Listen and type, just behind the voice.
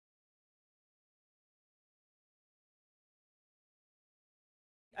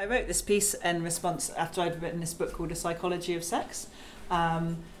I wrote this piece in response after I'd written this book called A Psychology of Sex,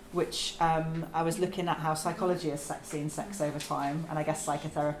 which I was looking at how psychology has seen sex over time, and I guess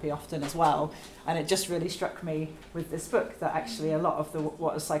psychotherapy often as well. And it just really struck me with this book that actually a lot of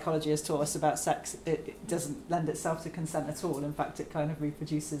what psychology has taught us about sex, it doesn't lend itself to consent at all. In fact, it kind of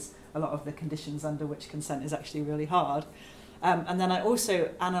reproduces a lot of the conditions under which consent is actually really hard. And then I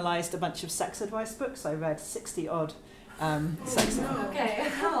also analysed a bunch of sex advice books. I read 60-odd sex advice. Okay.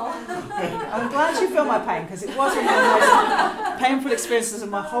 I'm glad you feel my pain, because it was one of the most painful experiences of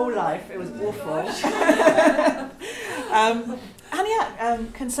my whole life. It was awful. And yeah,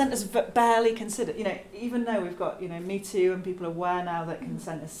 consent is barely considered. You know, even though we've got, you know, Me Too, and people are aware now that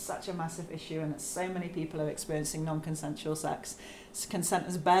consent is such a massive issue and that so many people are experiencing non-consensual sex, consent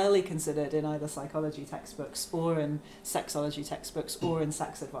is barely considered in either psychology textbooks or in sexology textbooks or in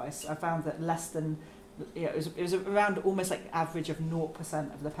sex advice. I found that less than, you know, it was around almost like average of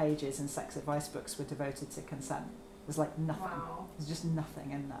 0% of the pages in sex advice books were devoted to consent. There's like nothing. Wow. There's just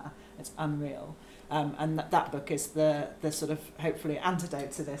nothing in there. It's unreal. And that book is the sort of hopefully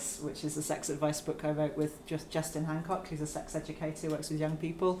antidote to this, which is the sex advice book I wrote with Justin Hancock, who's a sex educator who works with young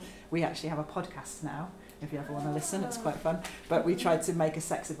people. We actually have a podcast now, if you ever want to listen. It's quite fun. But we tried to make a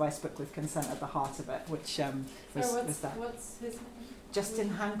sex advice book with consent at the heart of it, which was that. What's his name? Justin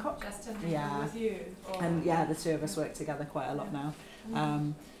Hancock. Justin, yeah. With you? Or? And yeah, the two of us work together quite a lot now.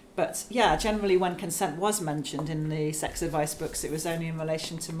 But yeah, generally when consent was mentioned in the sex advice books, it was only in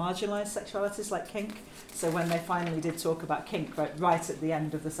relation to marginalised sexualities like kink. So when they finally did talk about kink right at the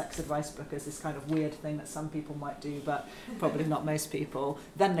end of the sex advice book as this kind of weird thing that some people might do, but probably not most people,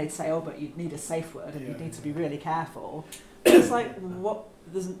 then they'd say, oh, but you'd need a safe word and you'd need to be really careful. It's like, what?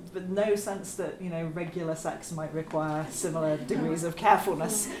 There's no sense that, you know, regular sex might require similar degrees of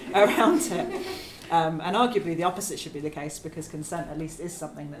carefulness around it. And arguably the opposite should be the case, because consent at least is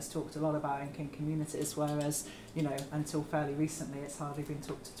something that's talked a lot about in kink communities, whereas, you know, until fairly recently it's hardly been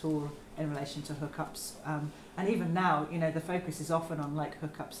talked at all in relation to hookups. And even now, you know, the focus is often on like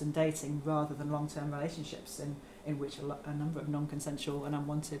hookups and dating rather than long-term relationships in which a number of non-consensual and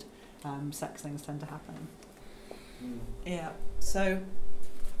unwanted sex things tend to happen. Yeah, so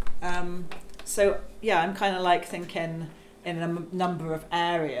yeah, I'm kind of like thinking in a number of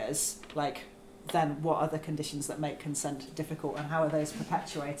areas, like, then what are the conditions that make consent difficult, and how are those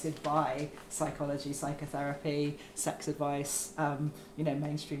perpetuated by psychology, psychotherapy, sex advice, you know,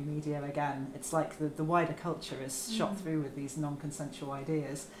 mainstream media again. It's like the wider culture is shot through with these non-consensual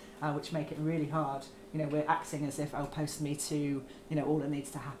ideas, which make it really hard. You know, we're acting as if, post Me Too, you know, all that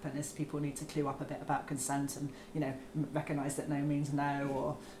needs to happen is people need to clue up a bit about consent and, you know, recognise that no means no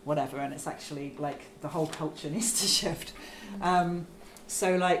or whatever, and it's actually like the whole culture needs to shift.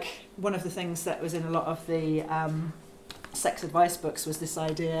 So like one of the things that was in a lot of the sex advice books was this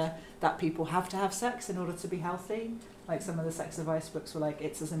idea that people have to have sex in order to be healthy. Like some of the sex advice books were like,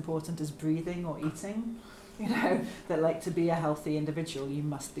 it's as important as breathing or eating. You know, that like to be a healthy individual, you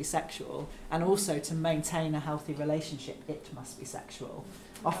must be sexual. And also to maintain a healthy relationship, it must be sexual.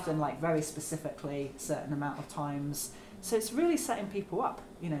 Often like very specifically, certain amount of times. So it's really setting people up,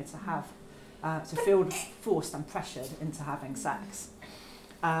 you know, to have, to feel forced and pressured into having sex.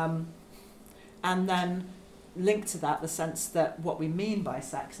 And then linked to that, the sense that what we mean by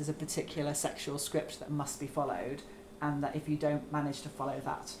sex is a particular sexual script that must be followed, and that if you don't manage to follow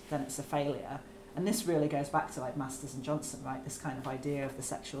that, then it's a failure. And this really goes back to like Masters and Johnson, right? This kind of idea of the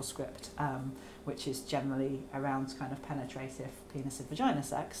sexual script, which is generally around kind of penetrative penis and vagina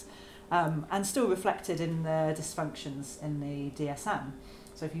sex, and still reflected in the dysfunctions in the DSM.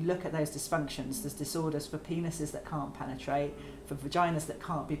 So if you look at those dysfunctions, there's disorders for penises that can't penetrate, for vaginas that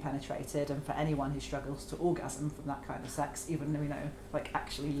can't be penetrated, and for anyone who struggles to orgasm from that kind of sex, even though we know like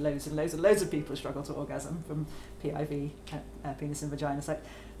actually loads and loads and loads of people struggle to orgasm from PIV, penis and vagina sex.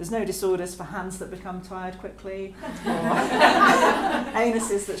 There's no disorders for hands that become tired quickly, or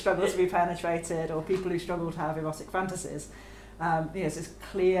anuses that struggle to be penetrated, or people who struggle to have erotic fantasies. You know, so it's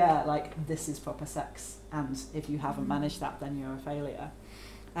clear like this is proper sex, and if you haven't managed that, then you're a failure.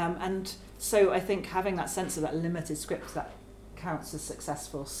 And so I think having that sense of that limited script that counts as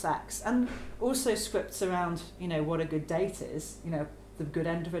successful sex, and also scripts around, you know, what a good date is, you know, the good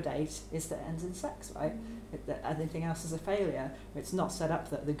end of a date is that it ends in sex, right? That anything else is a failure. It's not set up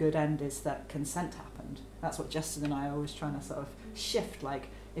that the good end is that consent happened. That's what Justin and I are always trying to sort of shift, like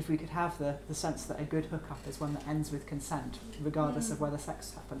if we could have the sense that a good hookup is one that ends with consent, regardless of whether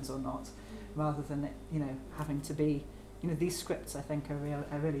sex happens or not, rather than it, you know, having to be, you know, these scripts I think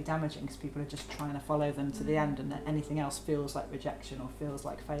are really damaging, because people are just trying to follow them to the end, and that anything else feels like rejection or feels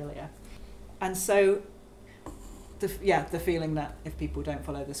like failure. And so the feeling that if people don't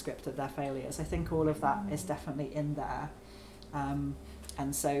follow the script that they're failures. I think all of that is definitely in there, and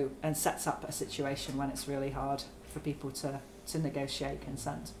sets up a situation when it's really hard for people to negotiate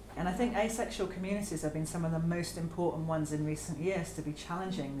consent. And I think asexual communities have been some of the most important ones in recent years to be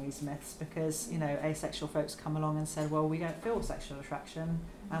challenging these myths, because, you know, asexual folks come along and say, well, we don't feel sexual attraction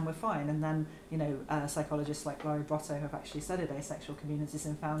and we're fine. And then, you know, psychologists like Laurie Brotto have actually studied asexual communities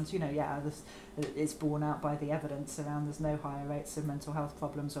and found, you know, it's borne out by the evidence around there's no higher rates of mental health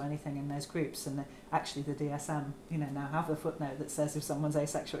problems or anything in those groups. And actually the DSM, you know, now have the footnote that says if someone's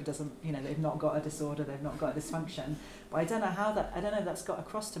asexual, it doesn't, you know, they've not got a disorder, they've not got a dysfunction. But I don't know if that's got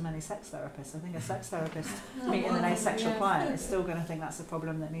across to many sex therapists. I think a sex therapist meeting an asexual client is still going to think that's a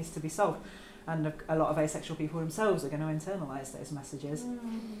problem that needs to be solved. And a lot of asexual people themselves are going to internalise those messages.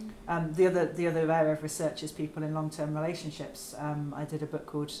 The other area of research is people in long-term relationships. I did a book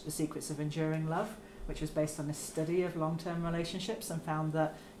called The Secrets of Enduring Love, which was based on a study of long-term relationships, and found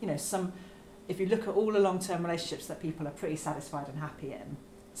that, you know, if you look at all the long-term relationships that people are pretty satisfied and happy in,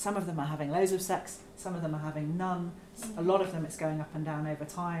 some of them are having loads of sex, some of them are having none, a lot of them it's going up and down over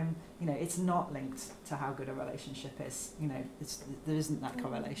time. You know, it's not linked to how good a relationship is. You know, there isn't that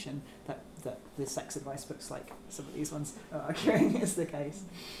correlation that the sex advice books like some of these ones are arguing is the case.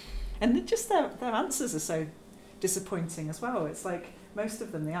 And just their answers are so disappointing as well. It's like, most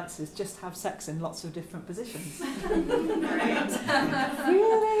of them, the answer is just have sex in lots of different positions. Really?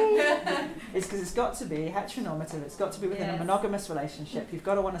 It's because it's got to be heteronormative, it's got to be within a monogamous relationship, you've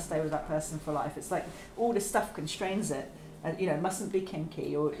got to want to stay with that person for life. It's like all this stuff constrains it, and, you know, it mustn't be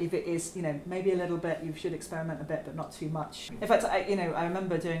kinky, or if it is, you know, maybe a little bit, you should experiment a bit, but not too much. In fact, I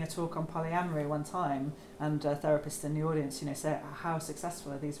remember doing a talk on polyamory one time, and a therapist in the audience, you know, said, how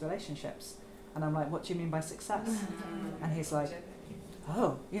successful are these relationships? And I'm like, what do you mean by success? And he's like,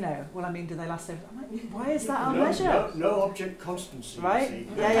 oh, you know, well, I mean, do they last over? I'm like, why is that our measure? No object constancy. Right?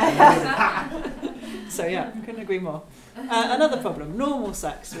 Yeah. So yeah, couldn't agree more. Another problem, normal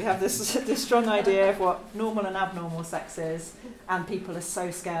sex. We have this strong idea of what normal and abnormal sex is, and people are so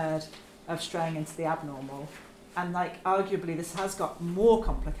scared of straying into the abnormal. And like, arguably, this has got more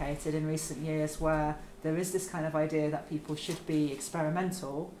complicated in recent years, where there is this kind of idea that people should be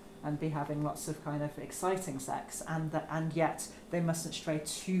experimental and be having lots of kind of exciting sex, and yet they mustn't stray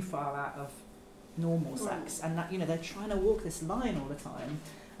too far out of normal sex. And that, you know, they're trying to walk this line all the time,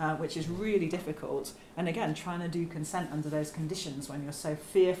 which is really difficult. And again, trying to do consent under those conditions when you're so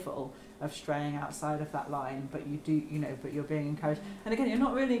fearful of straying outside of that line, but you do, you know, but you're being encouraged. And again, you're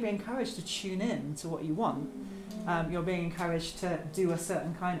not really being encouraged to tune in to what you want. You're being encouraged to do a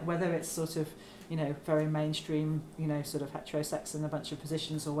certain kind, whether it's sort of, you know, very mainstream, you know, sort of heterosex in a bunch of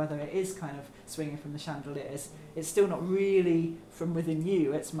positions, or whether it is kind of swinging from the chandeliers, it's still not really from within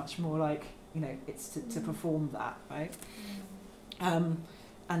you. It's much more like, you know, it's to perform that, right? And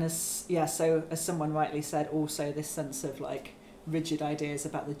so as someone rightly said, also this sense of like rigid ideas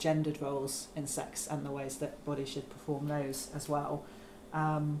about the gendered roles in sex and the ways that bodies should perform those as well.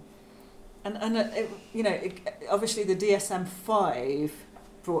 Obviously the DSM-5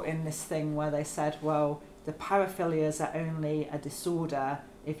 brought in this thing where they said, well, the paraphilias are only a disorder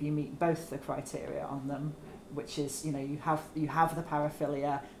if you meet both the criteria on them, which is, you know, you have the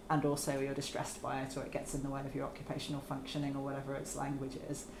paraphilia and also you're distressed by it, or it gets in the way of your occupational functioning, or whatever its language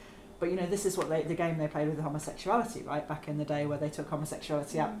is. But, you know, this is what the game they played with homosexuality, right? Back in the day, where they took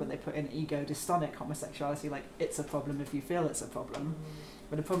homosexuality out, but they put in ego-dystonic homosexuality, like, it's a problem if you feel it's a problem.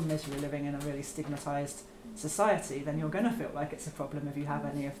 But the problem is, you're living in a really stigmatised society, then you're going to feel like it's a problem if you have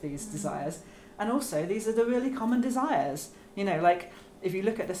any of these desires. And also, these are the really common desires. You know, like, if you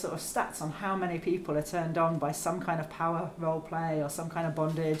look at the sort of stats on how many people are turned on by some kind of power role play, or some kind of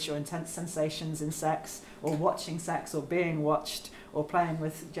bondage, or intense sensations in sex, or watching sex, or being watched, or playing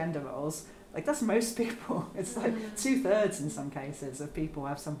with gender roles, like, that's most people. It's like 2/3 in some cases of people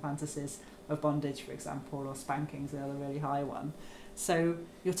have some fantasies of bondage, for example, or spanking's the other really high one. So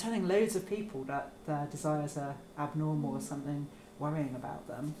you're telling loads of people that their desires are abnormal, or something worrying about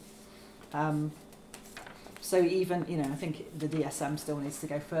them. So even, you know, I think the DSM still needs to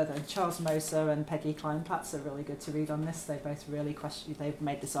go further. And Charles Moser and Peggy Klein-Platz are really good to read on this. They both really they've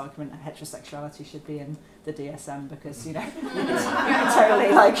made this argument that heterosexuality should be in the DSM, because, you know, you can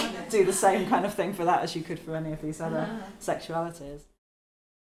totally like do the same kind of thing for that as you could for any of these other sexualities.